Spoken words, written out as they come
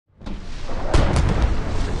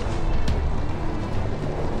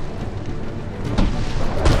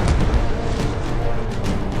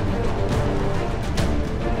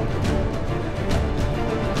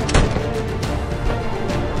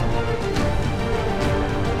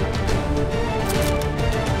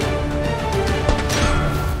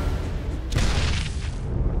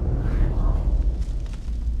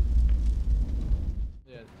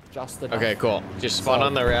just enough. Okay, cool. Just spawn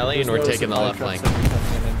on the rally and we're taking the left flank.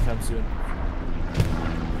 Anytime soon.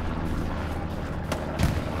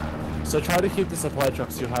 So try to keep the supply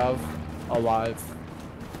trucks you have alive.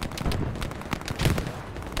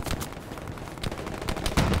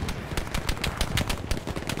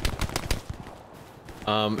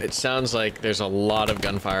 It sounds like there's a lot of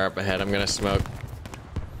gunfire up ahead. I'm gonna smoke.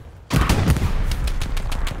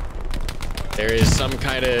 There is some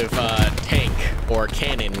kind of tank or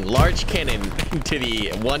cannon, large cannon to the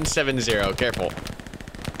 170. Careful.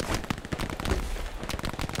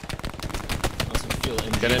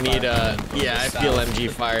 Gonna need yeah, I feel MG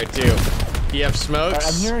fire too. Do you have smokes?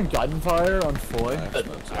 I'm hearing gunfire on Foy.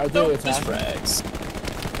 Are they attacking?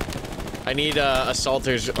 I need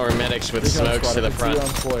assaulters or medics with smokes to the front.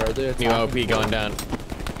 New OP going down.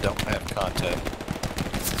 Don't have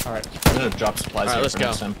contact. Alright. I'm gonna drop supplies here let's for go.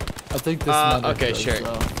 Next time. I think this okay, does, sure. So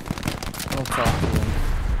I'll talk to them.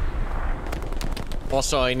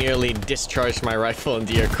 Also, I nearly discharged my rifle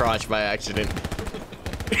into your crotch by accident.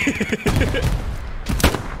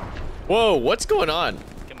 Whoa, what's going on?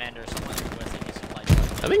 Commander, someone requesting a supply.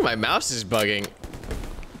 I think my mouse is bugging.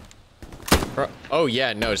 Oh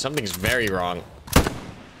yeah, no, something's very wrong.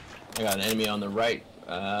 I got an enemy on the right.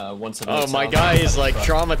 Oh, my guy is like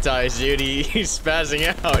traumatized, dude. He's spazzing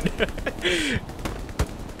out.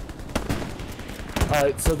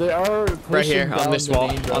 Alright, so they are pushing right here on this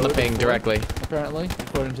wall, on the ping directly. Apparently,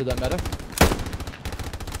 according to that meta.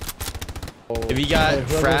 If you got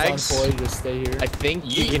frags, Foy, just stay here. I think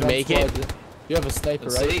you can make it. You have a sniper,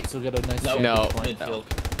 right? So get a nice. No.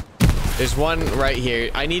 There's one right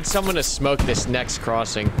here. I need someone to smoke this next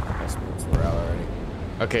crossing.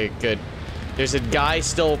 Okay, good. There's a guy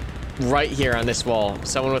still right here on this wall.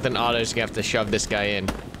 Someone with an auto is gonna have to shove this guy in.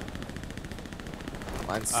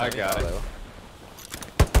 Mine's I got it.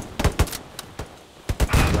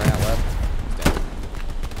 Right out left.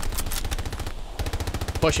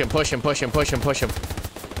 Push him, push him, push him, push him, push him.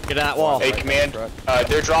 Get that wall. Hey, command.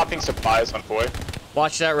 They're dropping supplies on Foy.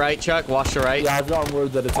 Watch that right, Chuck. Watch the right. Yeah, I've gotten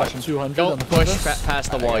word that it's at 200. Don't push past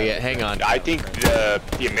the wall yet. Hang on. I think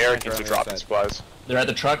the Americans are dropping supplies. They're at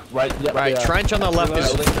the truck, right? Yeah, right, trench on the left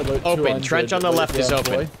is open. Trench on the left is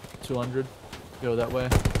open. 200. Go that way.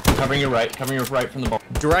 Covering your right from the ball.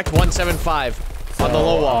 Direct 175 on the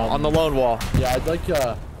low wall, on the lone wall. Yeah, I'd like,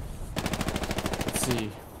 let's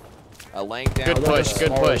see. Laying down. Good push,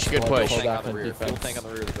 good push, good push. Fuel tank on the rear of the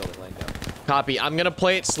building, laying down. Copy. I'm gonna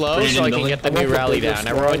play it slow so I can get the new rally down.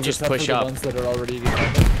 Everyone just push up.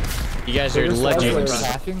 You guys are legends.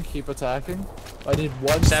 Attacking, keep attacking. I need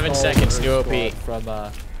 7 seconds, new OP. From,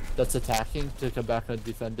 that's attacking to come back and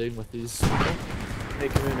defending with these. Hey,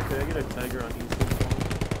 Commander, can I get a tiger on east?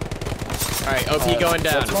 Alright, OP going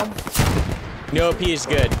down. New OP is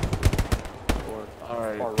good.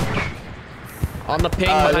 Alright. On the ping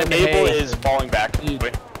behind the Naval hay. is falling back. Enemy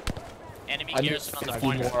I need garrison on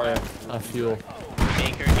the more fuel.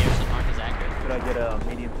 Baker garrison mark is accurate. Could I get a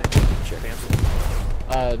medium tank?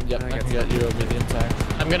 Yep, I can get you a medium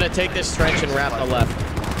tank. I'm gonna take this trench and wrap the left.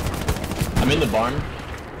 I'm in the barn.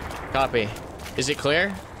 Copy. Is it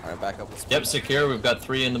clear? Alright, back up. Yep, secure. We've got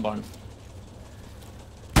 3 in the barn.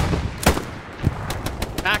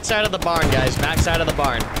 Back side of the barn, guys. Back side of the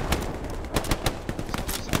barn.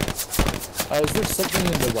 Is there something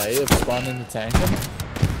in the way of spawning the tank?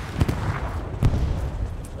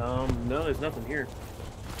 No, there's nothing here.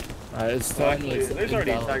 Alright, it's telling me. There's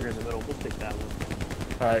already a tiger in the middle. We'll take that one.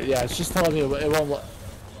 Alright, yeah, it's just telling me it won't.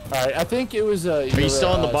 Alright, I think it was Are you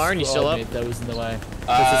still in the barn? You still up? That was in the way.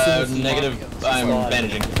 Negative. I'm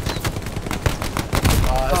bandaging.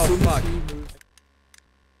 Oh, fuck.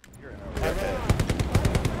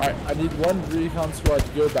 Alright, I need one recon squad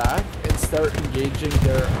to go back and start engaging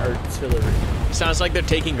their artillery. Sounds like they're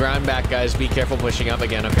taking ground back, guys. Be careful pushing up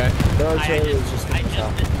again, okay? Their artillery is just I gonna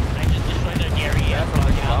just destroyed their Gary.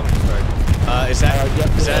 Is that,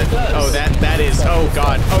 oh, that is, oh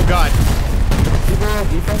god, oh god. People on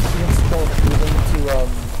defense, you can start moving to,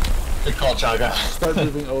 Good call, Chaga. start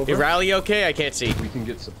moving over. Is rally okay? I can't see. We can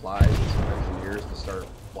get supplies and some engineers to start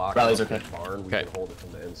blocking Rally's off okay. the barn. We Okay. can hold it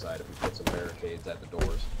from the inside if we put some barricades at the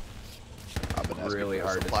doors. I've been asking Really for a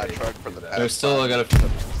hard to supply say. truck for the There's still, I got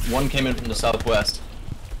one came in from the southwest.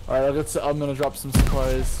 Alright, I'm gonna drop some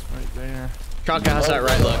supplies right there. Chonka, how's that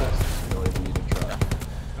right look? You don't even need a truck.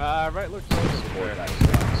 Right, looks Support that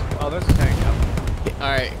stuff. Oh, there's a tank.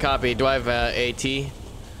 Alright, copy. Do I have AT?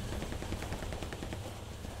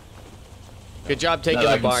 Good job taking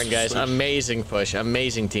the barn, guys. Amazing push.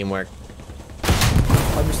 Amazing teamwork.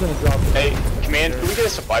 I'm just gonna drop it. Hey, command, can we get a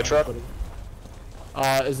supply truck?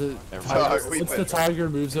 Is it? Once the tiger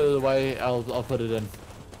moves out of the way, I'll put it in.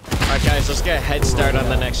 Alright, guys, let's get a head start on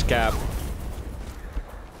the next cap.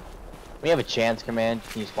 We have a chance, command.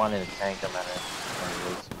 Can you spawn in a tank? I'm at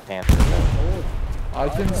a panther. I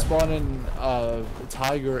can spawn in a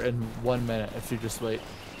tiger in 1 minute if you just wait.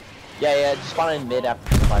 Yeah, just spawn in mid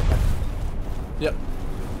after 5 minutes. Yep.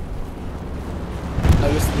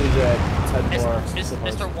 I just need 10 more.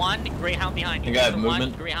 Mr. 1, Greyhound behind you. You got Mr. 1,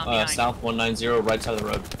 movement. Greyhound behind South 190, right side of the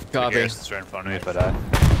road. Copy. Garrison's right in front of me, but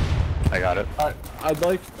I got it. I'd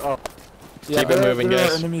like. Oh. Yeah, Keep it moving, there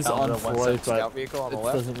guys. are enemies on foy, but Scout vehicle on the it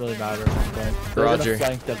left. doesn't really matter at this point. They're Roger.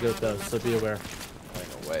 gonna flank that though, so be aware.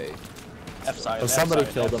 Going away. Oh, somebody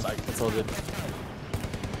killed him. It's all good.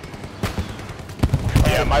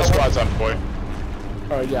 Yeah, my squad's on point.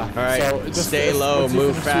 Alright, yeah. Alright, so just, stay low, once you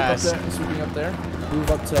move finish fast. Sweeping up there, move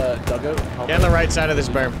up to dugout. And help Get on the out. right side of this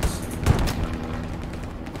berm.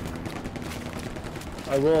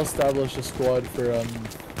 I will establish a squad for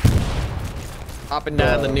Up and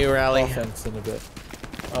down the new rally. offense in a bit.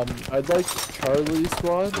 I'd like Charlie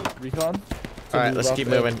squad recon. to Alright, move let's up keep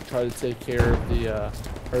and moving. Try to take care of the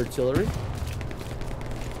artillery.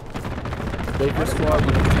 Baker squad,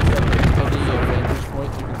 you can take up any vantage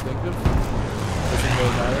point you can think of. Doesn't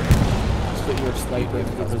really matter. Just get your sniper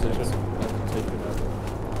into the position and take it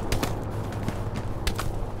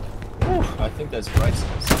out. I think that's right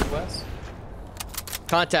southwest.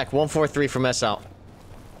 Contact 143 from S out.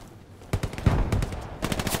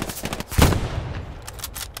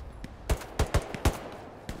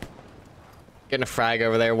 Getting a frag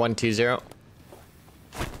over there, 120.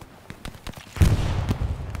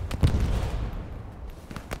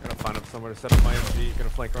 Gonna find up somewhere to set up my MG. Gonna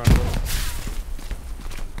flank around a little.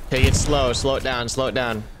 Take it slow, slow it down, slow it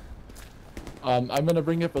down. I'm gonna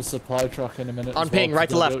bring up a supply truck in a minute. On as well ping, right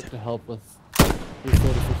to dugout left. to help with your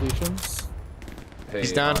fortifications. Hey,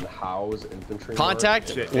 He's down. on Howe's infantry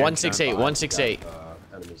Contact mark, 168, 168.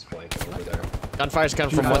 Enemies flanking over there. Gunfire's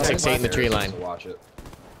coming from 168 in the tree line. So watch it.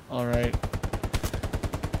 Alright.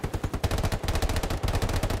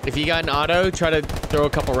 If you got an auto, try to throw a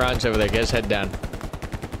couple rounds over there. Get his head down.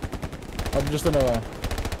 I'm just gonna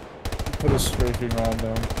put a strafing round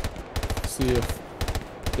down. See if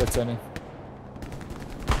it gets any.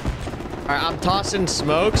 Alright, I'm tossing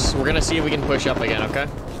smokes. We're gonna see if we can push up again, okay?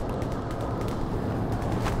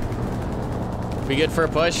 We good for a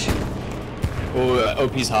push? Oh,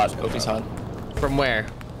 OP's hot. OP's hot. From where?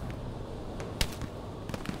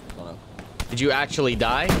 Don't know. Did you actually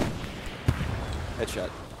die? Headshot.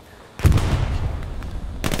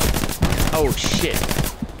 Oh shit.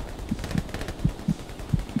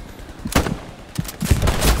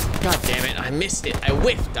 God damn it, I missed it. I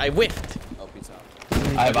whiffed. Oh, pizza.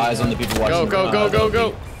 I have eyes on the people watching.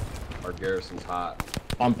 Go. Our garrison's hot.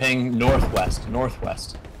 I'm ping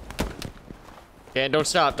northwest. Yeah, don't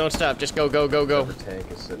stop. Just go. The tank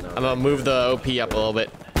is sitting out I'm gonna move the OP up a little bit.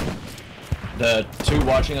 The two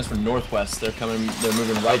watching us from northwest, they're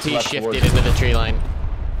moving right to OP left shifted towards into the tree line.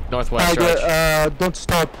 Northwest, George. Don't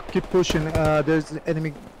stop. Keep pushing. There's an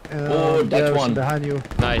enemy Oh, decked garrison one. behind you.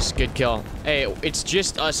 Nice, good kill. Hey, it's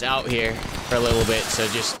just us out here for a little bit, so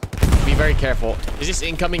just be very careful. Is this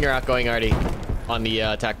incoming or outgoing already on the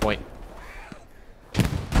attack point?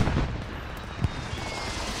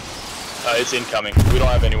 It's incoming. We don't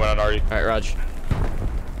have anyone on Artie. Alright, Raj.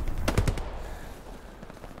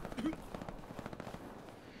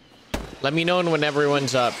 Let me know when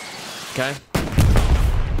everyone's up, okay?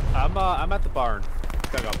 I'm at the barn.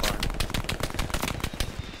 Dugout barn.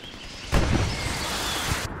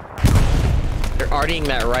 They're artying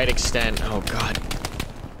that right extent. Oh god.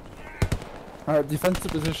 Alright,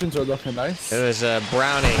 defensive positions are looking nice. There's a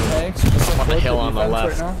Browning Tanks on the hill on the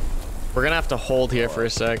left. right now. We're gonna have to hold here for a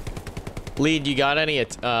sec. Lead, you got any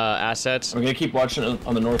assets? We're gonna keep watching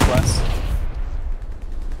on the northwest.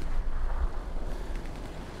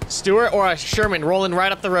 Stewart or Sherman rolling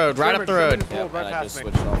right up the road, right up the road. Yeah, and I just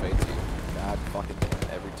switched off AT. God fucking damn it,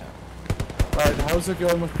 every time. Alright, how's it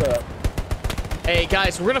going with the... Hey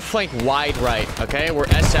guys, we're gonna flank wide right, okay? Where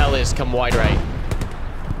SL is, come wide right.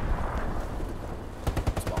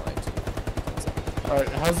 Spawn AT. Alright,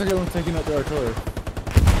 how's it going with taking out the artillery?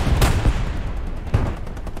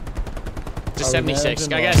 Just Are we 76.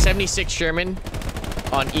 managing I got well? 76 Sherman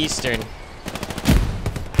on Eastern.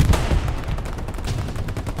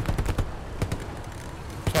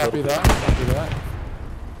 Copy that.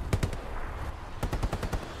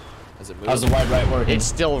 Has it moved? How's the wide right working? It's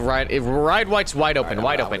still right. Ride white's wide open, Alright,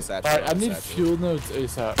 wide I'm open. saturated, Alright, I I'm need saturated. fuel nodes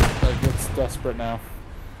ASAP. Like, it's desperate now.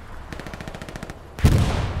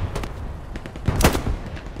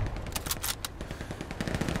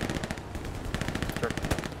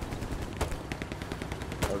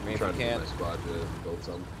 Or me I'm if you trying to get can. my squad to build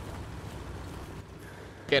some.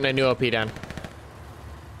 Getting a new OP down.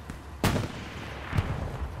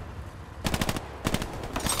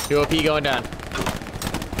 New OP going down.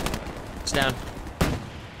 It's down.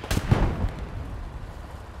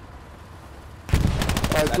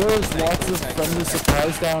 Alright, there's lots of friendly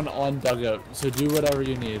supplies down on dugout, so do whatever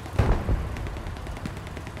you need.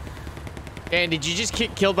 And did you just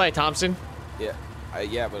get killed by a Thompson? Yeah.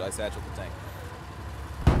 Yeah, but I satcheled the tank.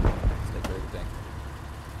 Stay clear of the tank.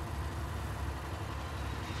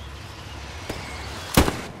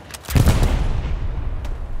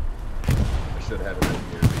 I should have an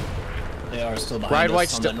engineer. They are still Ride behind white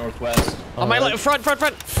us on the northwest. On my left, front.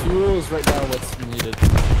 Fuel is right now what's needed.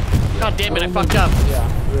 God damn it, I fucked up.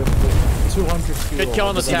 Yeah, we're 200 fuel. Good kill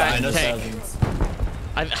on the behind us. tank.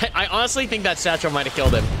 I honestly think that satchel might have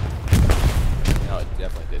killed him. No, it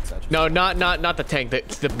definitely did satchel. No, not the tank.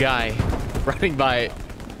 The guy running by it.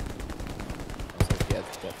 Yeah,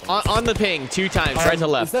 it's definitely. On the ping, 2 times, right to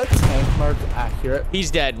left. Is that tank mark accurate? He's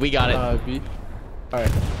dead. We got it. B.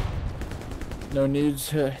 Alright. No need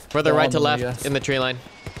to. Further right to bomb, I left guess. in the tree line.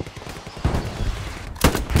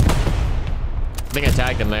 I think I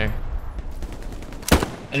tagged him there.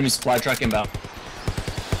 Enemy supply truck inbound.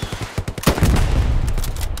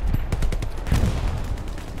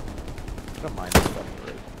 I don't mind this fucking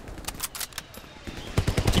road.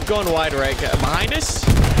 Keep going wide right. Behind us?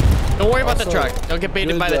 Don't worry about the Also, truck. Don't get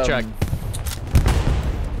baited by the truck.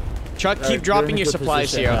 Chuck, keep you're dropping in a your good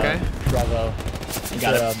supplies position, here, okay? Bravo. You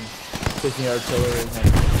got it. Taking artillery and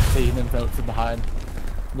taking them out from behind.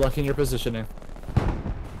 Blocking your positioning.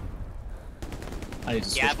 I need to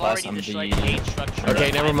switch Yeah, I've class. already I'm destroyed the, 8 structures.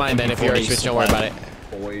 Okay, never mind then. If you're already switched, don't worry about it.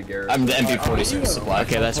 Boy Garrison. I'm the MP46 supply.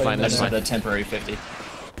 Okay, that's fine. That's That's fine. the temporary 50. Boy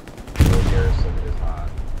Garrison is hot.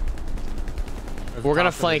 We're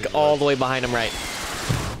gonna flank all the way behind him right.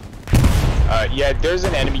 Yeah, there's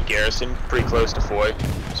an enemy garrison pretty close to Foy,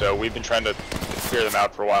 so we've been trying to clear them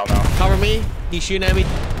out for a while now. Cover me. He's shooting at me.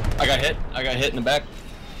 I got hit. I got hit in the back.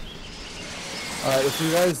 If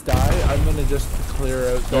you guys die, I'm gonna just clear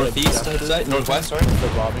out the Northeast, objective, I'd say. Northwest, sorry. the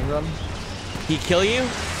bombing run. He kill you?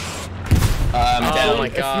 I'm Oh down. my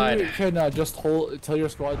If god. you can just tell your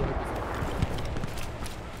squad to hold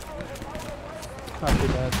Copy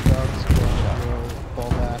that, dogs. Fall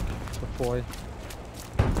back. Deploy.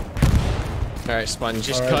 Alright, Sponge,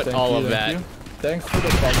 just Alright, cut thank all you, of thank that. you. Thanks for the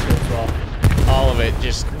bunker as well. All of it,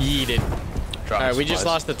 just yeeted. Dropping Alright, we just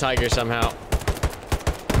supplies. lost the tiger somehow.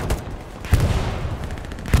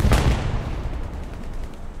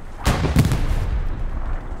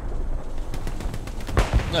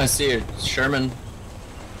 No, I see it. Sherman.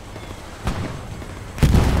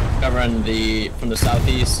 Covering from the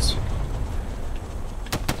southeast.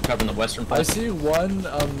 Covering the western I place. see one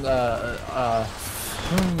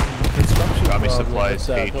construction Got me problem supplies,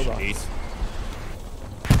 with, H8. pillbox.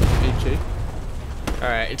 H8.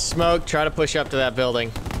 Alright, it's smoke. Try to push up to that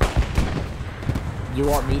building. You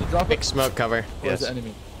want me to drop Big it? smoke cover. Or is Yes. it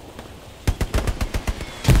enemy?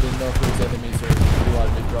 Didn't know if it was enemies or if you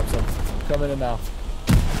wanted me to drop some. Coming in now.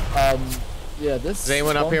 Yeah, this Is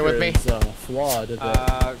anyone up here with me? bunker is, flawed a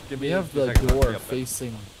bit. Give We me have 2 the seconds, I'll door be up there.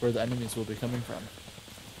 facing where the enemies will be coming from.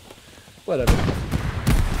 Whatever.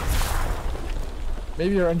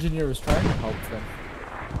 Maybe our engineer was trying to help them.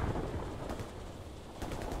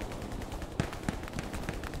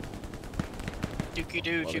 Dookie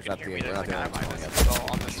dude, Well, you there's can not hear the- me. we're There's not a the guy only behind ones us. going So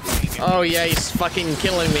on the screen. Oh yeah, he's fucking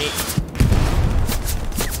killing me.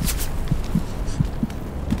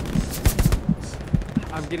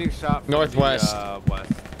 I'm getting shot from Northwest. the,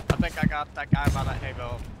 west. I think I got that guy by that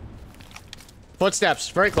haybo. Footsteps,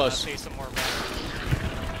 very I close. see some more men.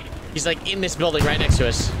 He's like in this building right next to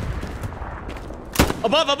us.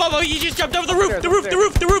 Above, oh, you just jumped over the roof, the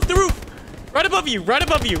roof. Right above you. There's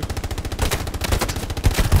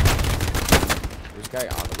a guy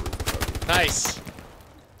on the roof. Nice.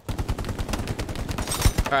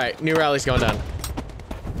 Alright, new rally's going down.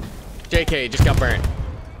 JK just got burned.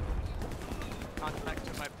 Contact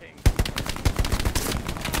to my ping.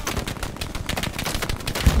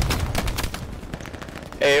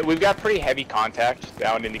 Hey, we've got pretty heavy contact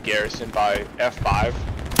down in the garrison by F5.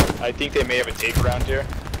 I think they may have a take around here.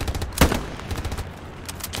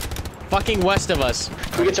 Fucking west of us.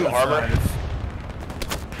 Can we get some armor?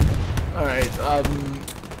 Alright, I'm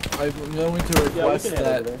going to request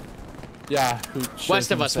that. Yeah, Hooch,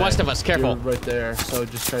 West of us, careful. You're right there, so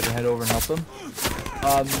just try to head over and help them.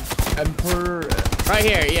 Emperor. Right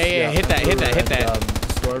here, yeah, hit that.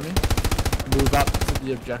 Stormy, move up to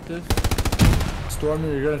the objective. Stormy,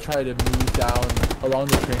 you're gonna try to move down along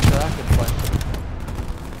the train track and flank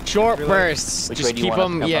them. Short bursts. Which Just way do you keep want us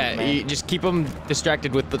to them, come yeah, up, man? you just keep them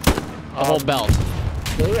distracted with the whole belt.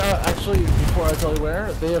 They actually, before I tell you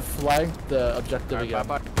where, they have flagged the objective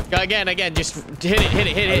again. Again, just hit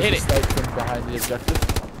it. Snipe from behind the objective.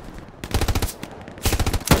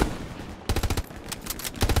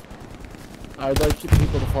 I'd like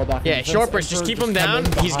people to fall back. Yeah, short burst. Just keep him down.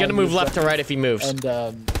 He's gonna move left to right if he moves. And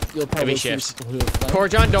you'll probably see shifts. people who have flanked. Poor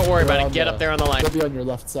John, don't worry about it. Get up there on the line. They'll be on your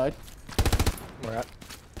left side. Where at?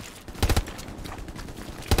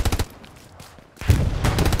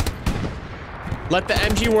 Let the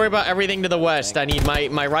MG worry about everything to the west. I need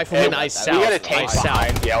my rifleman eyes south. We got a tank Eyes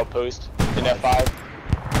behind south. the outpost in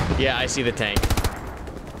F5. Yeah, I see the tank.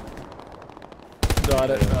 Got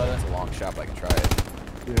it. That's a long shot, but I can try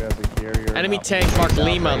it. Dude has a carrier. Enemy tank marked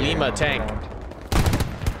Lima tank.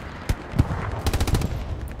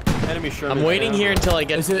 Enemy Sherman. I'm waiting here until I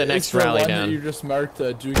get to the next rally That down. you just marked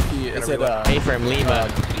Dookie. Is it A-frame Lima.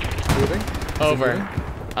 moving? Over.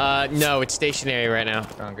 No, it's stationary right now.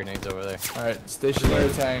 Throwing grenades over there. Alright, stationary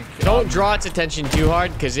tank. Don't draw its attention too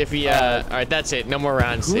hard, because if he, alright, that's it. No more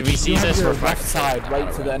rounds. If he sees us, we're left fucked. side,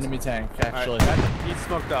 right to the enemy tank, actually. He's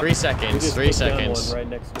smoked up. 3 seconds, 3 seconds. Right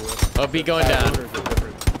next to it. Hope he going down.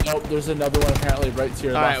 Nope, there's another one apparently right to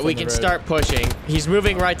your left. Alright, we can start pushing. He's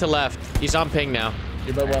moving right to left. He's on ping now.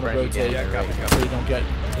 You might want to rotate so you don't get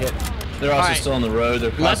hit. They're also Alright. still on the road. They're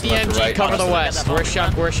Let the crossing left to MG right. cover the west.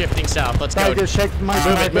 We're shifting south. Let's go. Tiger, check my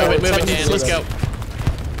Move it, Dan. Let's go.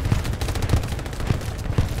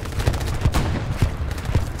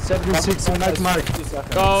 76 on that mark.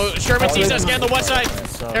 Oh, Sherman sees us again on the west side.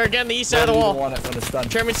 They're again the east side of the wall.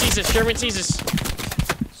 Sherman sees us.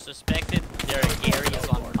 Suspected there are areas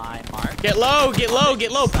on my mark. Get low.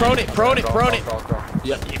 Prone it.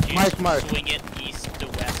 Yep. If you Mark. swing it east to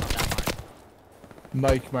west on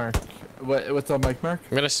that mark. Mark. What's on Mark? I'm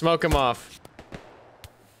gonna smoke him off.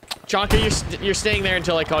 Chonka, you're staying there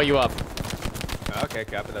until I call you up. Okay,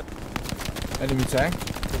 copy that. Enemy tank.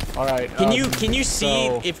 Alright. Can you see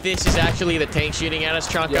if this is actually the tank shooting at us,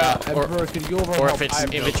 Chonka, Yeah, Emperor, could you go over and or help? if it's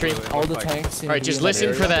infantry? All the tanks seem Alright, to be just in listen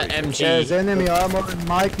that for area. that There's MG. enemy armor.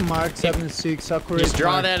 Mike Mark 76. Accurate. Just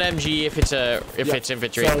draw mark. that MG if it's it's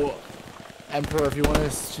infantry. So, Emperor, if you want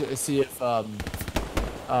to see if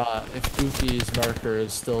Dookie's marker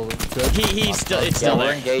is still good. He's still it's still We're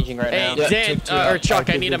there. engaging right Hey, now. Dan or Chuck,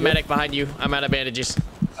 I need a medic behind you. I'm out of bandages.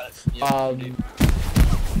 Ooh,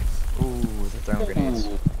 they're throwing grenades.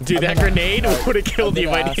 Dude, that grenade would have killed you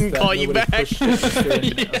if I didn't call you back.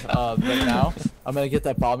 Right now, I'm gonna get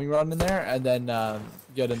that bombing run in there and then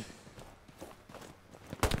get an.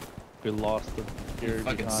 We lost the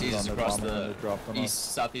Fucking seas across the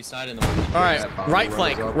east, southeast side and the All right, right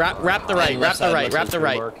flank. Wrap the right. Wrap the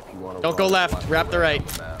right. Don't go left. Wrap the right.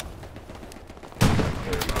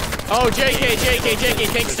 Oh, JK.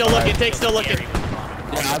 Tank's still looking.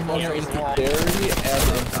 Yeah, I'm on into dairy and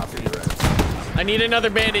infantry. I need another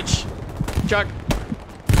bandage. Chuck.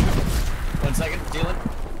 1 second, dealing.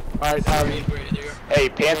 Alright, Hey,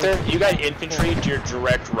 Panther, you got infantry to your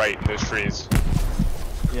direct right in those trees.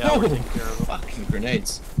 Yeah, fucking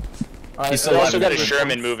grenades. You also got a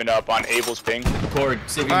Sherman moving up on Abel's ping. Cord,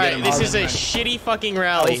 see if you All can right, get him this out. is a shitty fucking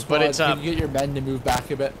rally, but it's up. Can you get your men to move back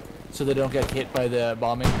a bit so they don't get hit by the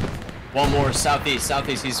bombing? One more, southeast.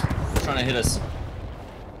 He's trying to hit us.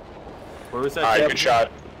 Where was that? Alright, good shot.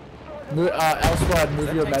 L squad,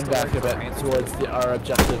 move your men back a bit towards our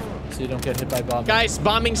objective so you don't get hit by bombing. Guys,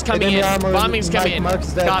 bombing's coming in. Enemy armor, Bombing's coming in.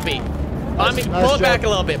 Mark's dead. Copy. Bombing. Nice Pull it back job. a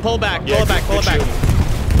little bit. Pull it back. Yeah, Pull it back. good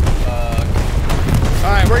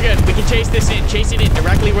All right, we're good. We can chase this in. Chase it in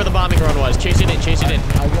directly where the bombing run was. Chase it in.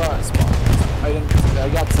 I got a spot. I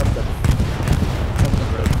got something.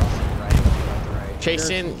 Chase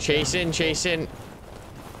in.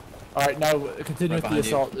 Alright, now continue with the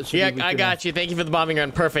assault. It should Yeah, be weak I got you. Thank you for the bombing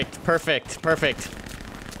run. Perfect.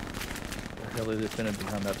 Really defended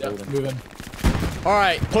behind that enough. building. Moving. All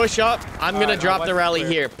right, push up. I'm gonna drop west the rally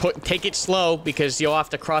clear. here. Take it slow because you'll have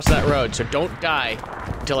to cross that road. So don't die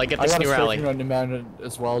until I get this new rally. I got a on the mountain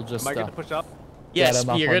as well. Just Am I good to push up? Yes,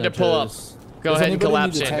 get him you're up good on to pull up. those. Go Does ahead and anybody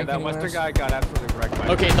collapse need a in. tank That western anywhere? guy got absolutely wrecked by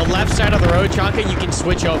Okay, the left side of the road, Chonka, you can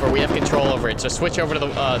switch over. We have control over it. So switch over to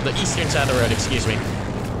the eastern side of the road. Excuse me.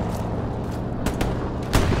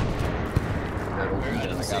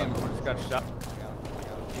 Just got shot.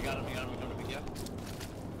 You got him, we don't pick you up.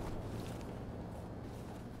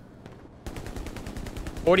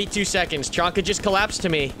 42 seconds. Chonka just collapsed to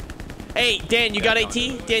me. Hey, Dan, you got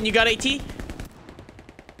AT? Dan, you got AT?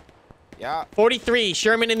 Yeah. 43,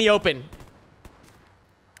 Sherman in the open.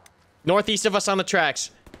 Northeast of us on the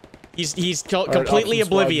tracks. He's completely Option squad,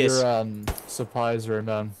 oblivious. Your supplies are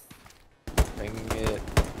inbound. Bring it.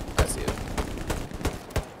 I see it.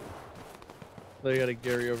 They got a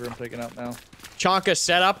Gary over. I'm picking up now. Chonka,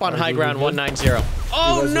 set up on Alright, high good, ground good. 190. You Oh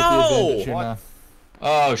guys with the advantage here no! now.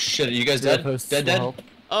 Oh shit, are you guys Yeah, dead? posts Dead, will dead? help.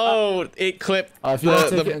 Oh, it clipped. If you don't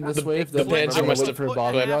take it in this wave, the then Panzer I'm must wait have for a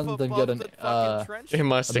bomb clipped. run, then get an It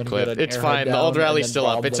must and have then clipped. get an It's airhead fine. The down old and rally's then still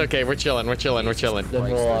up. bomb It's them. okay. We're chilling. We're chilling. We're chilling. Then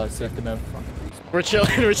we'll take them out. We're chilling.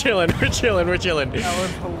 We're chilling. We're chilling. We're chilling. That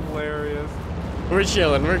was hilarious. We're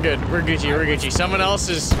chilling. We're good. We're Gucci. We're Gucci. Someone else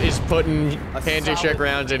is putting Panzer Shrek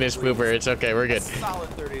rounds in his pooper. It's okay. We're good. Solid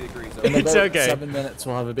 30 degrees. In It's about okay. 7 minutes,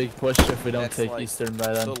 we'll have a big push if we don't That's take like Eastern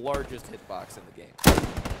by then. The largest hitbox in the game.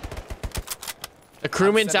 The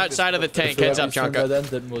crewman's sending outside of the this- tank. If we Heads have up, Eastern by Chonka.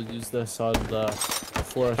 then we'll use this on the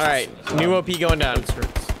floor. All right. New OP going down.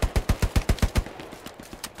 Outskirts.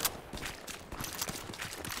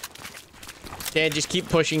 Dan, just keep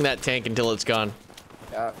pushing that tank until it's gone.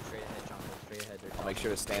 Yeah. I'll make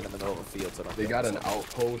sure to stand in the middle of the field so I don't They get got an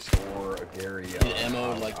myself. outpost or a Gary. The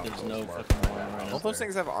ammo, like, there's no fucking one right now. Don't those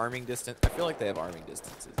things have arming distance? I feel like they have arming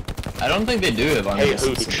distances. I don't think they do have on Hey, this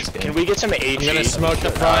in this Hooch, game. can we get some HE? I'm gonna smoke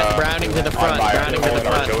the front. Browning to the front. Browning to the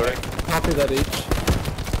front. Copy that H.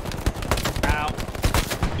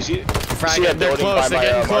 You see, Frag see that it. They're building close. by They're my,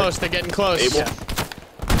 getting mark? close. They're getting close. Able?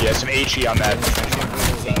 Yeah, some HE on that.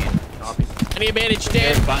 I need a bandage,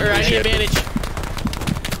 Dan. Or I need a bandage.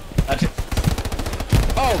 That's it.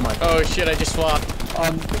 Oh my. Oh shit! I just flopped.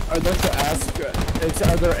 I'd like to ask,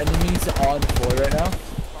 are there enemies on floor right now?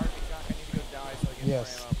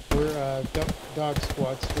 Yes. We're dog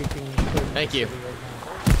squad sweeping. Thank you.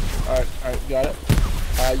 Alright, got it.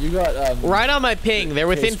 You got, Right on my ping. They're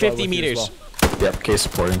within K-Squad 50 with you as meters. well. Yep, case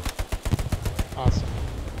supporting. Awesome.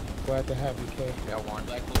 Glad to have you, Kay. Got one.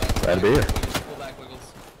 Glad to be here. Pull back,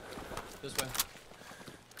 Wiggles. This way.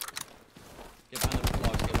 Get behind the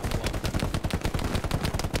blocks. Get behind the blocks.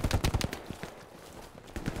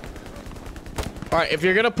 Alright, if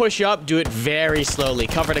you're gonna push up, do it very slowly.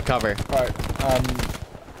 Cover to cover. Alright,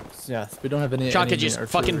 yeah, we don't have any. Chonka, any just artillery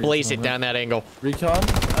fucking at blaze the it moment. down that angle. Recon, you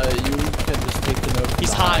can just take the note.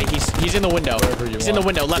 He's high. He's in the window. Wherever you He's in the want.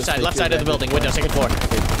 window. Left Just side. take Left your side of the building. Window. vantage Second floor.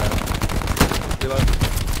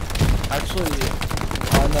 Actually,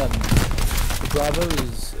 on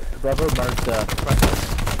Bravo marked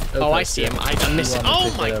Oh, I see him. I'm missing.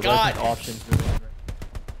 Oh my god. Options.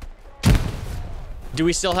 Do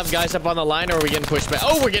we still have guys up on the line, or are we getting pushed back?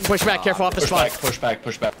 Oh, we're getting pushed back. Careful off the spawn. Push back,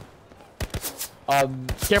 push back.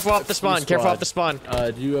 Careful off the spawn. Careful off the spawn.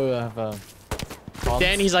 Do you have comms?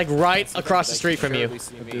 Dan, he's like right across the street from you. I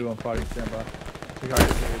do. I'm fighting standby. We got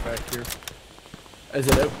it back here. Is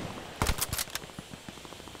it out?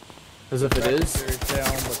 As if it is. They're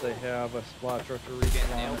down, but they have a spot truck to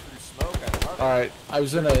respawn. Alright, I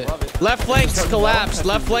was gonna. Left flank's collapsed.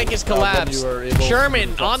 Left flank is collapsed.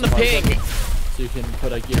 Sherman on the ping. So you can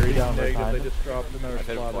put a Gary down right Negative, behind they him. just dropped another I've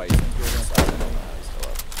hit him spot.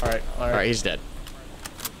 twice. Alright, Alright, he's dead.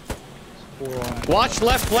 4 on. Watch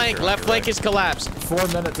left flank. Left flank is collapsed. 4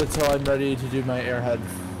 minutes until I'm ready to do my airhead.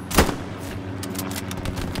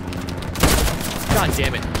 God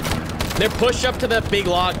damn it. They're pushed up to the big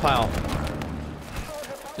log pile.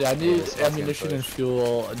 Yeah, I need ammunition and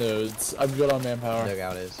fuel nodes. I'm good on manpower.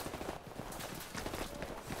 Dugout is.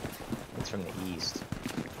 It's from the east.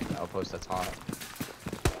 The outpost that's hot.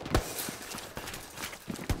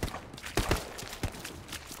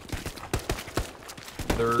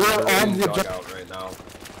 They're on in the dugout right now.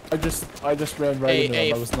 I just ran right Hey, into hey,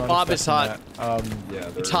 them. I was not Bob is hot. expecting that. Yeah,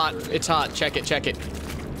 It's hot. It's hot. Check it. Check it.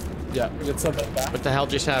 Yeah, we get something back. What the hell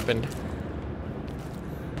just happened?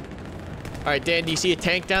 Alright, Dan, do you see a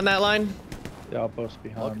tank down that line? The outpost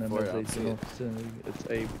behind them for as it, I they don't see general it. vicinity. It's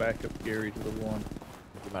a backup Gary to the one.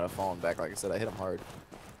 He might have fallen back. Like I said, I hit him hard.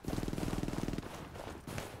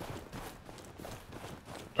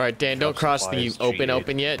 Alright, Dan, don't cross the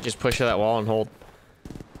open yet. Just push that wall and hold.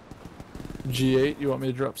 G8, you want me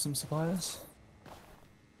to drop some supplies?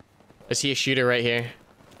 I see a shooter right here.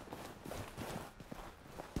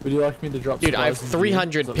 Would you like me to drop Dude, I have supplies in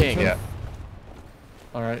 300 G8? ping. Yeah.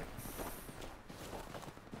 Alright.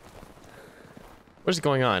 What is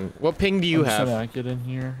going on? What ping do you I'm just have? gonna get in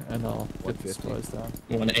here and I'll get the 150. supplies down.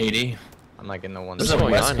 180. I'm like in the one. What's There's a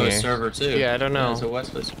going West on Coast here? server too. Yeah, I don't know. There's a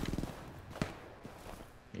West Coast.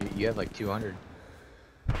 You have like 200.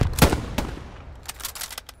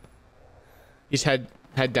 He's head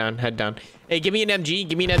down, head down. Hey, give me an MG.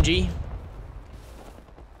 Give me an MG.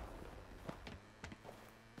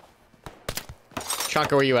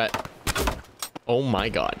 Chonka, where you at? Oh my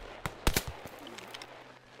god.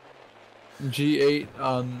 G8,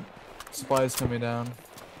 supplies coming down.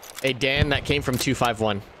 Hey, Dan, that came from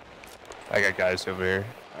 251. I got guys over here.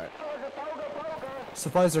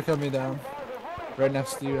 Supplies are coming down. Right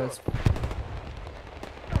next to you guys.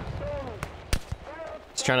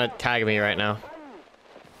 It's trying to tag me right now.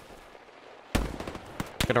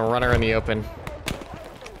 Gonna run her in the open.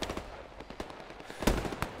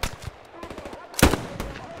 I'm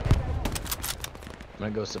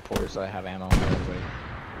gonna go support so I have ammo for everybody.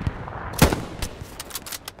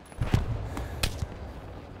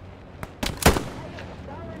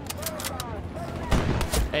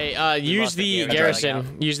 Hey, use the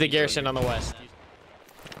garrison. Use the garrison on the west.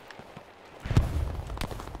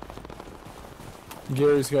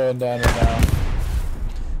 Gary's going down right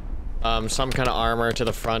now. Some kind of armor to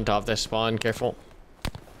the front of this spawn. Careful.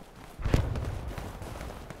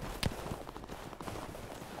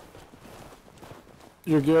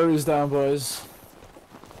 Your Gary's down, boys.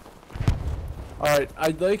 Alright,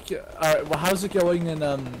 I'd like... Alright, well, how's it going in,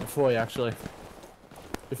 Foy, actually?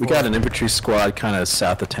 We got an infantry squad kind of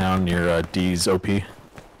south of town near D's OP.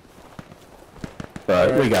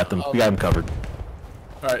 But we got them. We got them covered.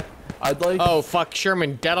 Alright, I'd like... Oh, fuck.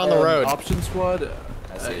 Sherman, dead on the road. Option squad,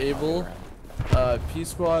 Able, P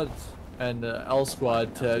squad, and L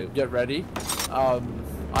squad to get ready. I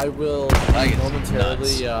will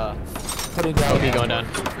momentarily putting down going down.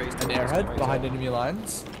 an airhead behind enemy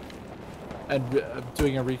lines and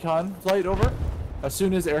doing a recon flight over. As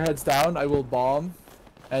soon as airhead's down, I will bomb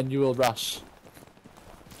and you will rush.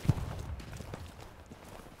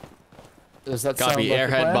 Does that sound Copy. like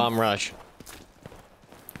Airhead bomb rush.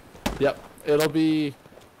 Yep, it'll be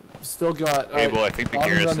still got. Able, I think the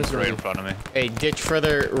garrison's right in front of me. Hey, ditch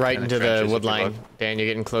further right In the into the trenches, wood if you line. look. Dan, you're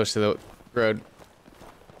getting close to the road.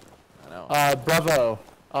 I know. Bravo.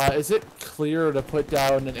 Is it clear to put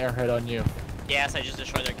down an airhead on you? Yes, I just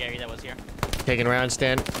destroyed their Gary that was here. Taking round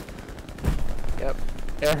stand. Yep.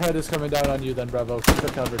 Airhead is coming down on you then, Bravo. Keep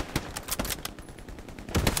it covered.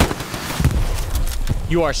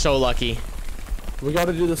 You are so lucky. We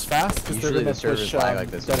gotta do this fast because they're Usually gonna the servers push lag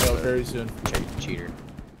like this, dugout but- very soon. Cheater.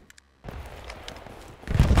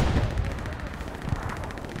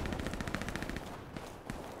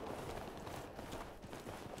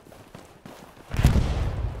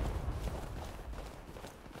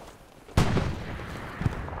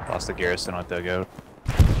 Lost the garrison on dugout.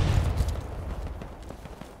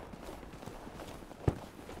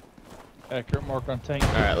 Accurate mark on tank.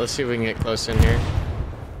 All right, let's see if we can get close in here.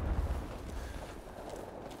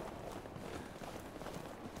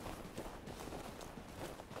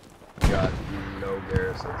 Got no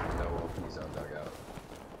garrisons and no OPs on dugout.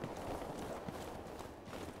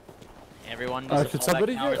 Everyone does Could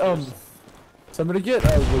somebody get somebody get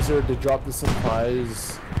a wizard to drop the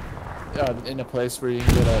supplies in a place where you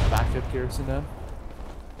can get a backup garrison down?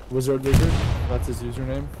 Wizard, that's his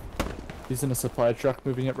username. He's in a supply truck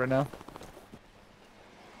moving it right now.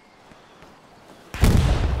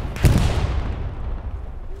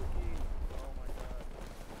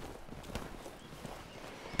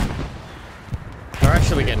 We're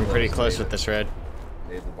actually getting pretty close with this red.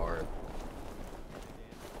 Made the barn.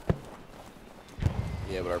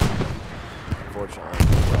 Yeah, but unfortunately,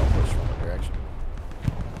 we're all pushed from one direction.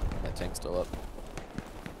 That tank's still up.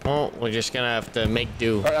 Well, we're just gonna have to make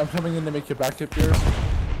do. Alright, I'm coming in to make your backup garrison.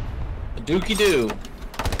 Dookie doo.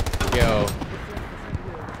 Yo.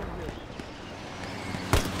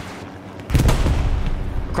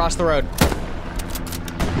 Across the road.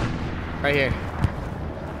 Right here.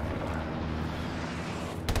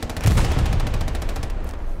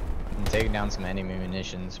 I'm taking down some enemy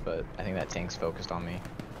munitions, but I think that tank's focused on me.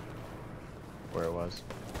 Where it was.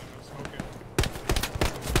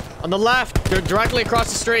 On the left, they're directly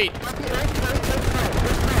across the street.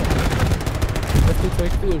 If we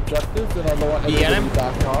take the objective, then I don't want You get everybody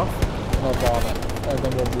him? back off, and I'll bomb it, and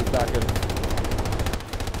then we'll move back in.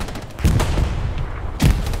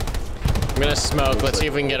 I'm gonna smoke. Let's see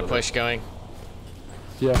if we can get a push going.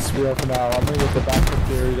 Yes, we are for now. I'm gonna get the backup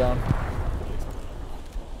theory down.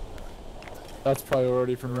 That's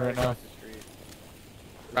priority for me right now.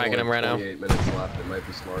 Fragging him right now. 28 minutes left. It might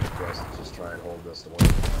be smart for us to just try and hold this to one.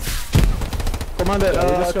 Commander, Yeah,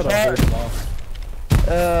 we just gotta hold them off.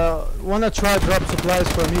 wanna try drop supplies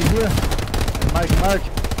for me here? And Mark.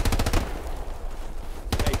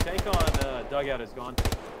 Hey, tank on dugout is gone.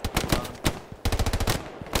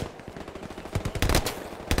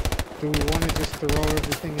 Do we wanna just throw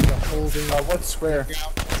everything in the holding What square? for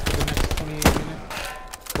the next 28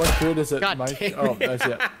 minutes? What grid is it, God Mike? damn Oh, it. that's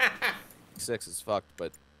it. 6 is fucked,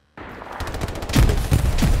 but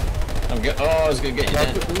I'm good. Oh, I was gonna get you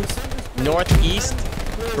then. Northeast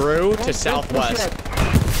through to southwest.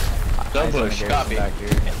 Don't push. Copy. Back here.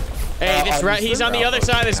 Hey, this rat, he's on the other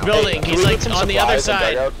side of this building. He's like on the other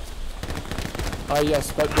side.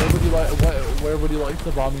 Yes, but where would you like? Where would you like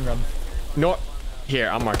the bombing run? Here,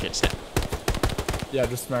 I'll mark it. Yeah,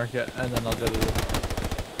 just mark it, and then I'll get it.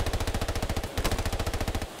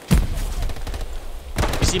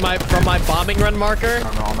 You see from my bombing run marker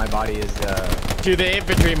All my body is to the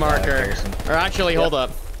infantry marker. Garrison. Or actually, hold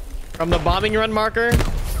up. From the bombing run marker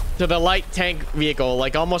to the light tank vehicle,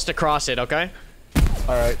 like almost across it, okay?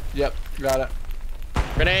 Alright, yep, got it.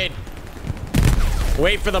 Grenade.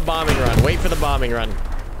 Wait for the bombing run. Wait for the bombing run.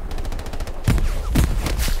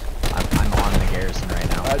 I'm on the garrison right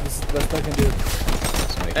now. Alright, this is the best I can do.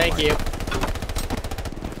 Thank you.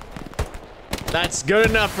 That's good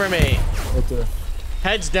enough for me. Right there.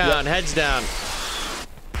 Heads down, heads down.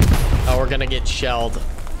 Oh, we're gonna get shelled.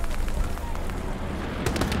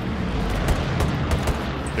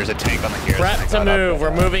 There's a tank on the Garrison. Prep to move.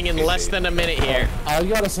 We're moving in less than a minute here. I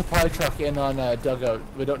got a supply truck in on dugout.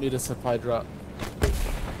 We don't need a supply drop.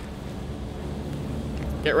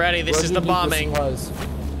 Get ready. This Where is do the you need bombing. supplies?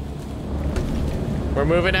 We're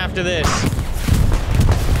moving after this.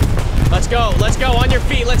 Let's go. Let's go. On your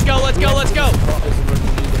feet. Let's go. Let's go. Let's go.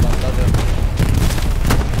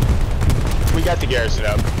 We got the Garrison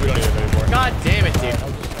up. We don't need it anymore. God damn it, dude.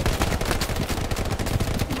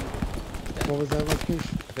 What was that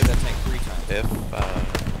location? Hit that tank 3 times.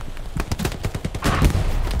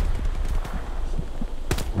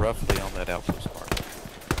 Roughly on that outpost mark.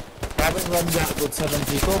 Haven't run that with 7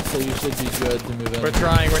 people, so you should be good to move in. We're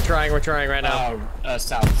trying right now.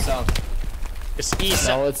 South. It's east.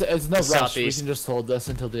 No, it's no rush. Southeast. We can just hold this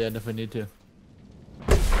until the end if we need to.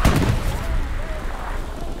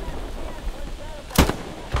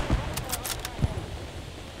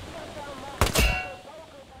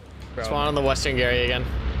 Spawn on the western Gary again.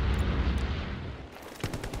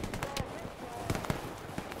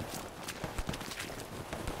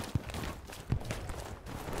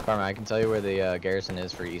 Karma, I can tell you where the garrison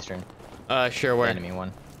is for eastern. Sure, The where? enemy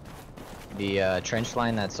one. The trench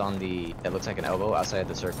line that's on the, that looks like an elbow outside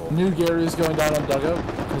the circle. New Gary's going down on dugout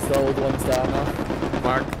because the old one's down now.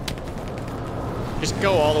 Mark. Just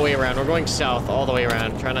go all the way around. We're going south all the way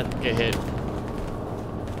around. Try not to get hit.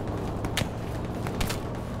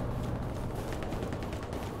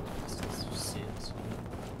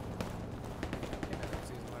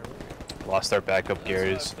 Lost our backup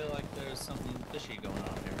Garys. I feel like there's something fishy going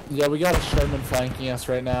on here. Yeah, we got a Sherman flanking us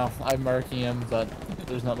right now. I'm marking him, but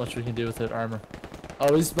there's not much we can do with it. Armor.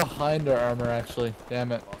 Oh, he's behind our armor, actually.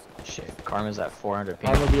 Damn it. Shit, Karma's at 400 ping.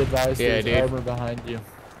 Armor, be advised, Yeah, there's dude. armor behind you.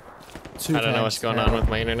 I don't know what's going on with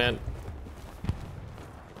my internet.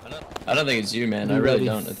 I don't think it's you, man. You I really ready?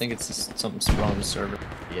 don't. I think it's just something's wrong with the server.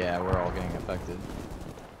 Yeah, we're all getting affected.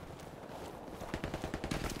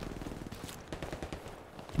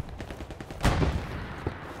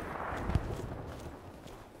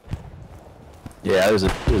 Yeah, there's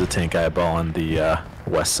a tank eyeball on the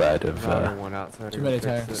west side of One outside. Too many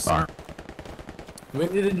tanks. Arm. We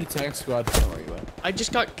need a new tank squad. Where you at? I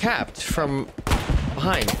just got capped from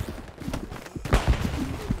behind.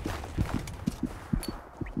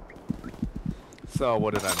 So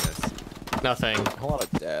what did I miss? Nothing. A whole lot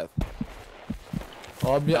of death.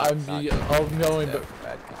 I'm going, but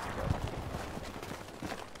Bad control.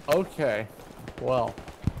 okay. Well,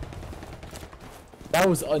 that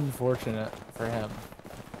was unfortunate for him.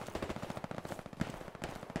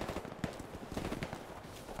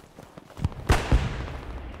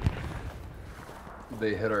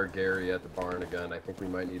 They hit our Gary at the barn again. I think we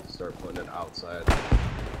might need to start putting it outside.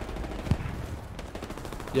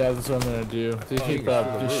 Yeah, that's what I'm gonna do. To keep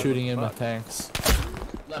just shooting in with tanks.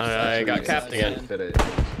 I got capped again. Fit it.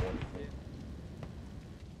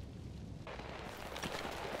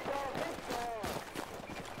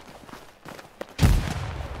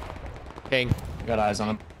 Ping. Got eyes on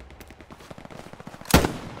him.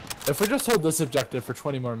 If we just hold this objective for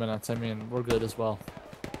 20 more minutes, I mean, we're good as well.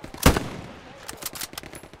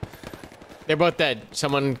 They're both dead.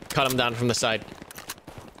 Someone cut them down from the side.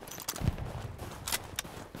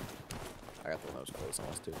 I got the nose close on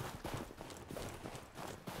us too.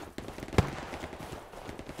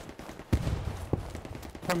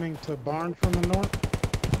 Coming to barn from the north.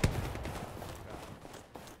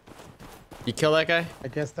 You kill that guy? I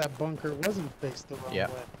guess that bunker wasn't faced the wrong Yeah.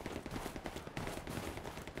 way.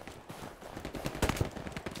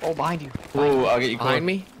 Oh, behind you. Ooh, I'll get you Behind quick.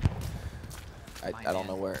 me? I don't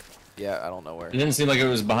know where. Yeah, I don't know where. It didn't seem like it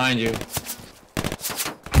was behind you.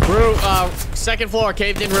 Roof, second floor,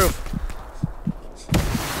 caved in roof.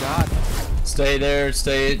 God. Stay there,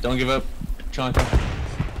 stay. Don't give up. Chonka.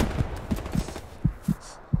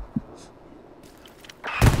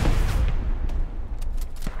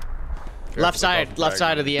 Left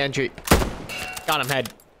side of the entry. Got him,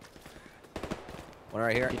 head. One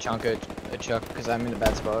right here. You chunk it, Chuck, because I'm in a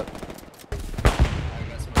bad spot.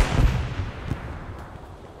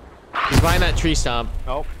 behind that tree stump.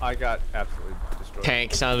 Oh, I got absolutely destroyed.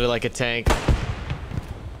 Tank sounded like a tank.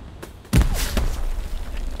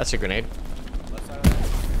 That's a grenade.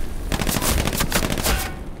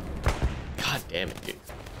 God damn it, dude.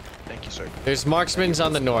 Thank you, sir. There's marksmen's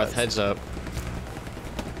on the north. Heads up.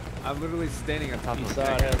 I'm literally standing on top of East a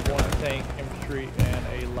side tank. has one tank, infantry,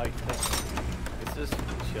 and a light tank. It's just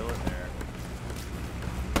chilling there.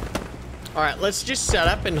 All right, let's just set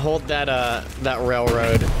up and hold that that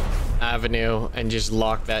railroad avenue and just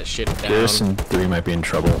lock that shit down. Garrison 3 might be in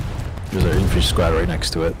trouble. There's an infantry squad right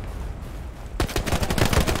next to it.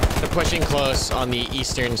 They're pushing close on the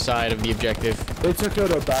eastern side of the objective. They took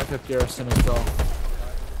out a backup garrison as well.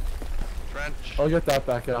 Trench. I'll get that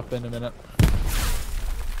back up in a minute.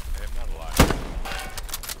 I'm not alive.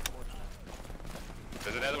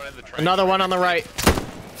 There's another one in the trench. Another one on the right.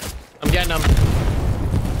 I'm getting him.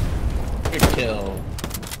 Good kill.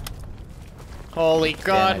 Holy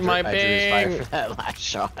God, Damn, my I drew his fire bang! for that last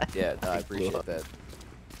shot. Yeah, no, I appreciate that.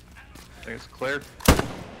 I think it's cleared.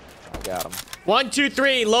 I got him. 1, 2,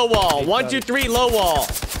 3, low wall. 1, 2, 3, low wall.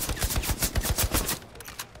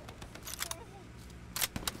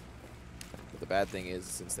 But the bad thing is,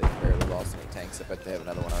 since they've barely lost any tanks, I bet they have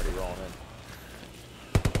another one already rolling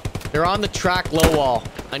in. They're on the track, low wall.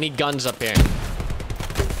 I need guns up here.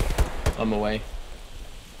 I'm away.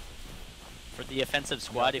 For the offensive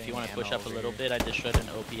squad, if you want to push up a little bit, I just shot an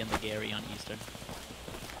OP in the Gary on Eastern.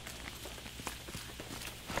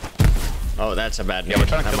 Oh, that's a bad Yeah, name. we're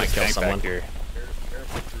trying to That kill might this kill tank someone. back here.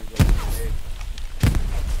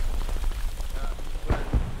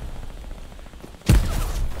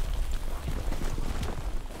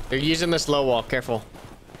 They're using this low wall. Careful.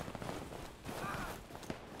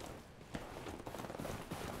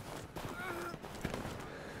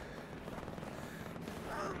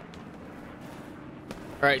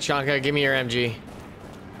 All right, Shanka, give me your MG.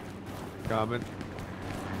 Coming.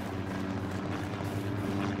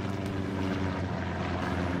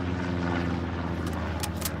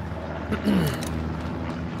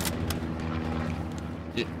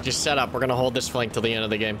 Just set up. We're gonna hold this flank till the end of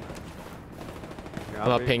the game. I'm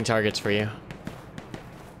gonna ping targets for you.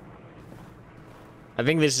 I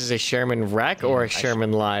think this is a Sherman wreck or a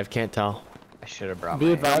Sherman live. Can't tell. I should have brought Be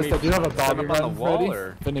my... advised, I do have a bombing up on run the wall, ready.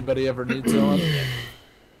 or- If anybody ever needs one.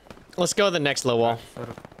 Let's go to the next low wall.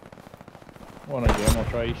 One again, we'll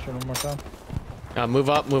try Eastern one more time. Move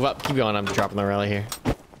up, move up. Keep going. I'm dropping the rally here.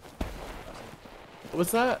 What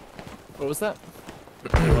was that? What was that?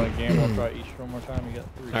 You want again, we'll try Eastern one more time. You got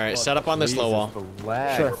 3 All right, squads. set up on this low wall.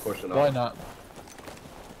 Sure. pushing Why up.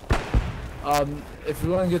 not? If you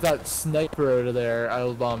want to get that sniper out of there, I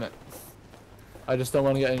will bomb it. I just don't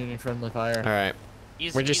want to get any friendly fire. All right.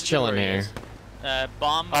 He's, We're just he's chilling where he here. is.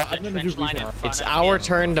 Bomb I'm the gonna do trench line in recon. front It's of our him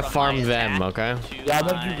turn to from farm my them, attack okay? to Yeah, I'm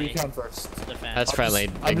gonna do my recon first. defense. That's friendly.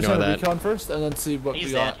 I'm just Ignore gonna that. recon first and then see what He's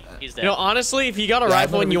we dead. got. He's dead. You know, honestly, if you got a Yeah, I'm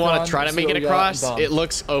rifle gonna and you want recon, to try to see make what it we got, across, and bomb. it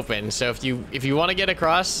looks open. So if you want to get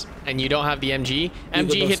across and you don't have the MG, Be the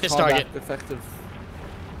MG hit most this combat target. Effective.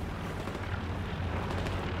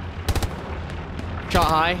 Shot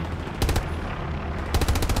high.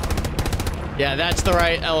 Yeah, that's the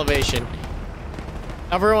right elevation.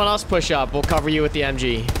 Everyone else push up. We'll cover you with the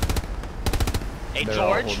MG. Hey, They're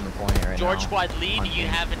all George. holding the point right George now. squad lead, On you ping.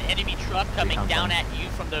 have an enemy truck coming Recon down zone. at you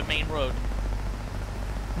from the main road.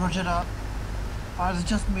 Roger that. It's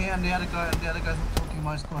just me and the other guy, and the other guy's not talking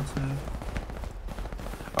my squad, so...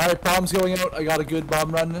 Alright, bombs going out. I got a good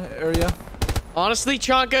bomb run area. Honestly,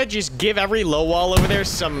 Chonka, just give every low wall over there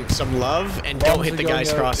some love and don't Bombs hit are the going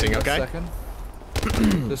guys out crossing, in a okay? second.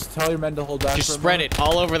 Just tell your men to hold back. Just for a spread moment. it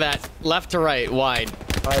all over that, left to right, wide.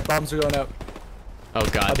 Alright, bombs are going out. Oh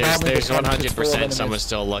god, A bomb in there's the trench is full of 100% enemies. someone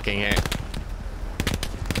still looking here.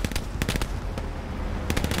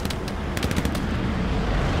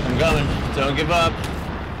 I'm coming. Don't give up.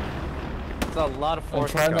 It's a lot of And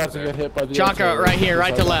force. try not to get hit by the Chaka, artillery, right here, because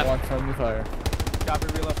right I to don't left. want friendly fire. Copy,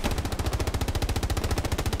 reload.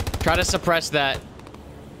 Try to suppress that.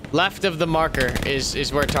 Left of the marker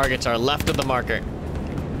is where targets are. Left of the marker.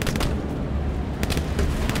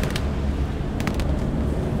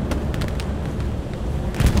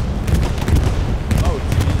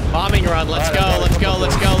 Bombing run. Let's go. Let's go.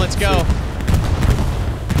 Let's go. Let's go.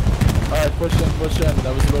 Alright, push in, push in.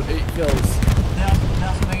 That was about 8 kills.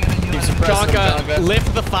 Chonka,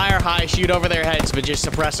 lift the fire high. Shoot over their heads, but just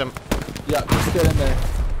suppress them. Yeah, just get in there.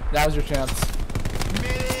 Now's your chance.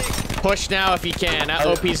 Push now if you can. That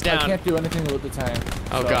OP's I down. can't do anything with the tank.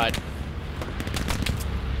 Oh so. god. Oh,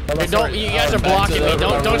 Hey, don't. You guys are blocking me.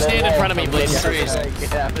 Don't stand in front of me, please. Our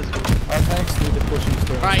tanks need to push these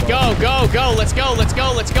All right, go, go, go. Let's go. Let's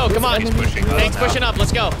go. Let's go. Come on. Tank's pushing up.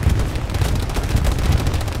 Let's go.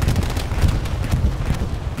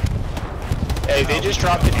 Hey, they just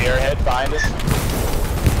dropped an airhead behind us.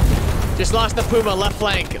 Just lost the Puma, left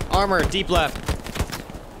flank. Armor, deep left.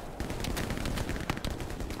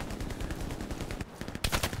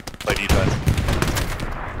 Play defense.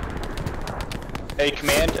 Hey,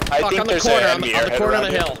 command, I think on the there's corner, an on enemy the airhead corner of around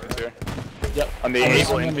the here. hill. Is there? Yep. On the I'm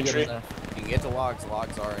able gonna get infantry. in there. You can get the logs.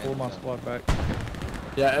 Logs are in. Pull my squad back.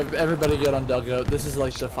 Yeah, everybody get on dugout. This is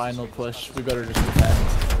like the final push. We better just defend.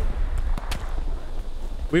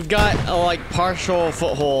 We've got a like partial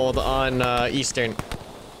foothold on Eastern.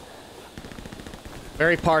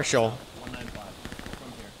 Very partial.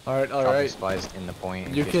 Alright, Drop alright. supplies in the point.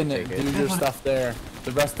 in You case can take do it. your stuff there.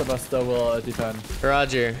 The rest of us though will defend.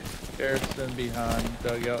 Roger. Garrison behind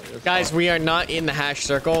dugout. Guys, we are not in the hash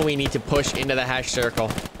circle. We need to push into the hash circle.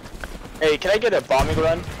 Hey, can I get a bombing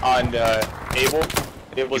run on Able?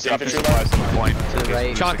 Able's infantry line? To the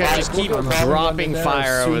right. Chaka, just keep I'll dropping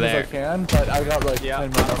fire as soon over as there. I can, but I got like 10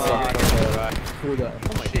 minutes left. Cool down.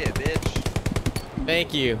 Shit, bitch.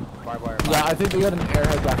 Thank you. Yeah, I think we got an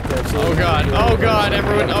airhead back there. So Oh god, oh god,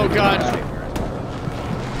 everyone, oh god.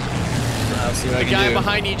 The guy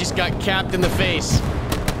behind you just got capped in the face.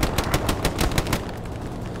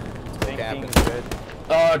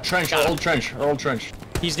 Trench, old trench.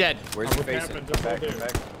 He's dead. Where's he facing?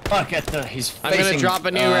 Fuck, he's I'm gonna drop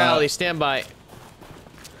a new rally, stand by.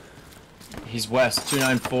 He's west,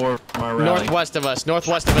 294 from our rally. Northwest of us,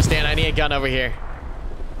 Dan. I need a gun over here.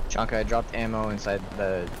 Chunka, I dropped ammo inside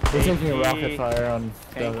the... We're taking a rocket fire on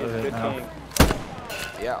dugout right now.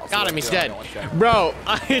 Yeah. I'll Got him, he's see what dead. I want check. Bro,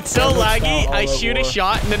 it's so Double laggy. style I all shoot a over.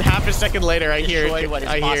 shot and then half a second later I hear Destroy it. what is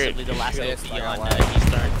I hear possibly it. the last Shit, OP I got on one.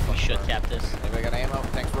 Eastern. We should cap this. Anybody got ammo?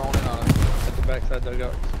 Tanks rolling in on us. At the backside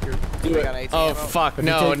dugout. Secure. Anybody got AT Oh ammo? fuck, If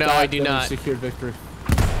you no, take no, that, I do then we not. secured victory.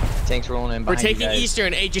 Tanks rolling in We're behind you taking guys.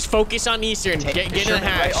 Eastern. Hey, just focus on Eastern. Get in the Sherman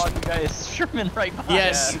hash. right on you guys. Sherman right behind.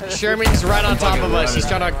 Yes, Sherman's right on top of us. He's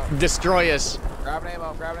trying to destroy us. Grab an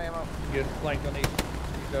ammo. Grab an ammo. Good flank on each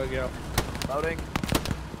dugout. Loading.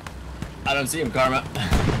 I don't see him, Karma.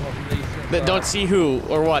 Don't see who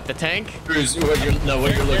or what? The tank? Cruz, what you're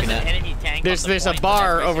looking There's an at. enemy tank. There's on the a point,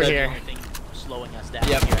 bar but that's over here. everything slowing us down.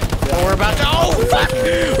 Yep. Oh, we're about to. Oh fuck!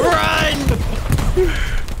 Run!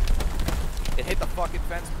 It hit the fucking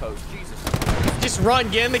fence post. Jesus. Just run.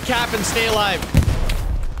 Get in the cap and stay alive.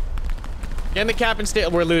 Get in the cap and stay.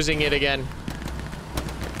 We're losing it again.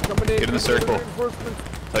 Get in the circle.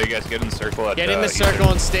 Tell you guys, get in the circle. At, Get in the Eastern. circle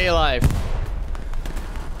and stay alive.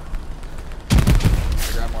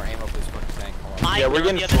 Grab more ammo, please. Fucking tank. Hold on. Ike, Yeah, we're on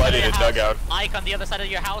getting the other side flooded of your at house. dugout. Ike, on the other side of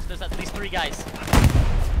your house, there's at least 3 guys.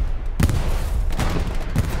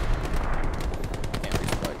 Can't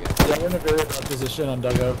resupply again. Yeah, we're in a very bad position on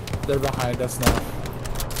dugout. They're behind us now.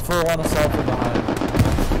 Full on assault from behind.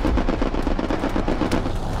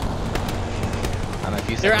 I'm a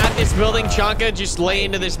few They're seconds at this away building. from, Chonka, just lay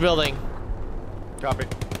into this building. Copy.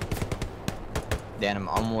 Dan, I'm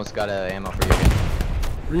almost got ammo for you again.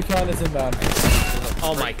 Recon is inbound.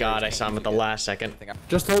 Oh my god, I saw him at the last second.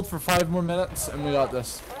 Just hold for 5 more minutes and we got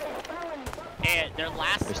this. And their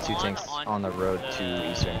last There's 2 spawn tanks on the road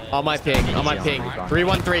to Eastern. On my ping, on my ping.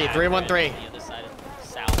 313, 313. The other side of the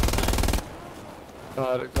south.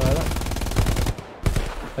 Got it, got it.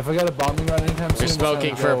 If I got a bombing run anytime soon, They're it's smoking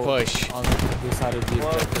gonna for a go push. On the side of the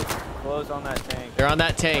objective. Close on that tank. They're on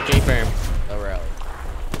that tank, A-firm. No rally.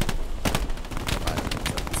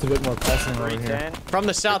 It's a bit more pressing over here. From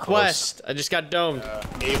the southwest. I just got domed.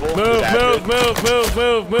 Able. Move, is active. move, move, move,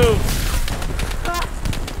 move, move.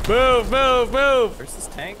 Move, move, move. Where's this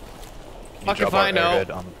tank? Fuck if I know. I have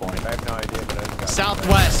no idea, but I got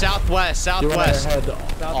Southwest, southwest, Do you want southwest. to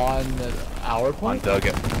head on our On point?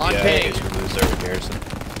 dugout. On yeah, ping. we lose our garrison.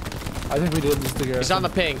 I think we did lose the garrison. He's on the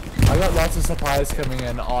ping. I got lots of supplies coming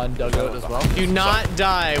in on dugout as well. Do not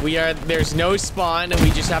die. There's no spawn, and we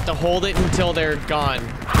just have to hold it until they're gone.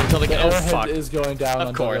 Until they The get. Oh airhead fuck. is going down Of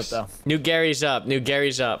on course. dugout though. New Gary's up. New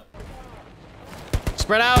Gary's up.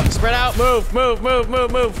 Spread out. Spread out. Move. Move. Move.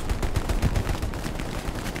 Move. Move.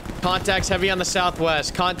 Contacts heavy on the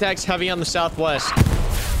southwest. Contacts heavy on the southwest.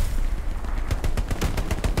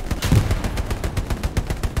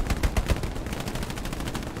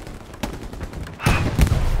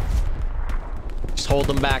 Just hold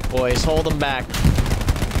them back, boys. Hold them back.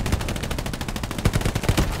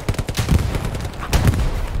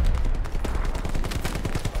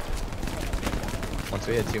 Once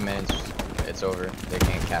we hit 2 minutes, it's over. They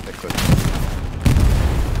can't cap it quickly.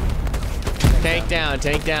 Tank down.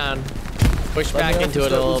 Tank down. Push Let me back know if into you it a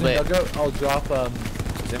start little losing bit. dugout, I'll drop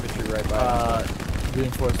There's infantry right by.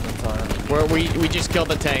 reinforcements on it. We just killed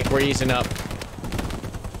the tank. We're easing up.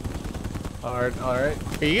 Alright,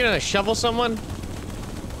 alright. Are you gonna shovel someone?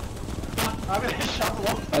 I'm gonna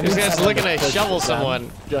shovel. This guy's looking to shovel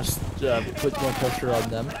someone. Just put more pressure on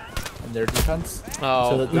them and their defense.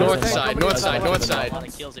 Oh, so that north side, north side, north side. A lot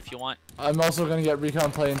of kills if you want. I'm also gonna get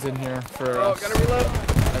recon planes in here for. Oh, gotta reload.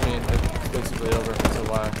 I mean, it's basically over. So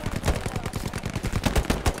why?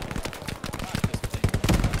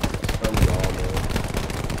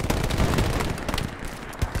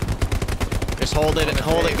 Just hold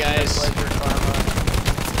it, guys.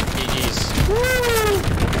 GG's.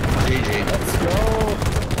 GG. Let's go.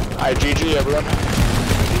 Alright, GG everyone.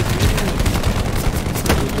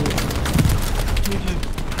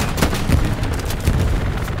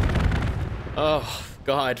 Oh,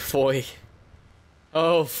 God, boy.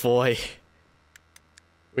 Oh, boy.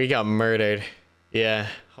 We got murdered. Yeah,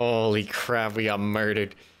 holy crap, we got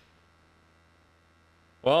murdered.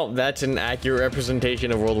 Well, that's an accurate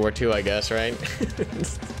representation of World War II, I guess, right?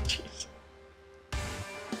 Jeez.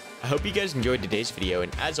 I hope you guys enjoyed today's video,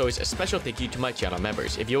 and as always, a special thank you to my channel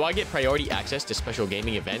members. If you want to get priority access to special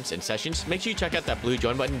gaming events and sessions, make sure you check out that blue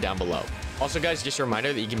join button down below. Also guys, just a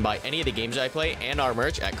reminder that you can buy any of the games I play and our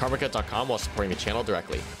merch at karmakut.com while supporting the channel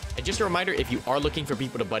directly. And just a reminder, if you are looking for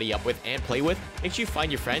people to buddy up with and play with, make sure you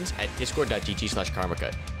find your friends at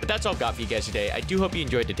discord.gg/karmakut. But that's all I've got for you guys today. I do hope you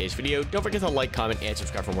enjoyed today's video. Don't forget to like, comment, and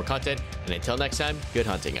subscribe for more content. And until next time, good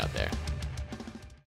hunting out there.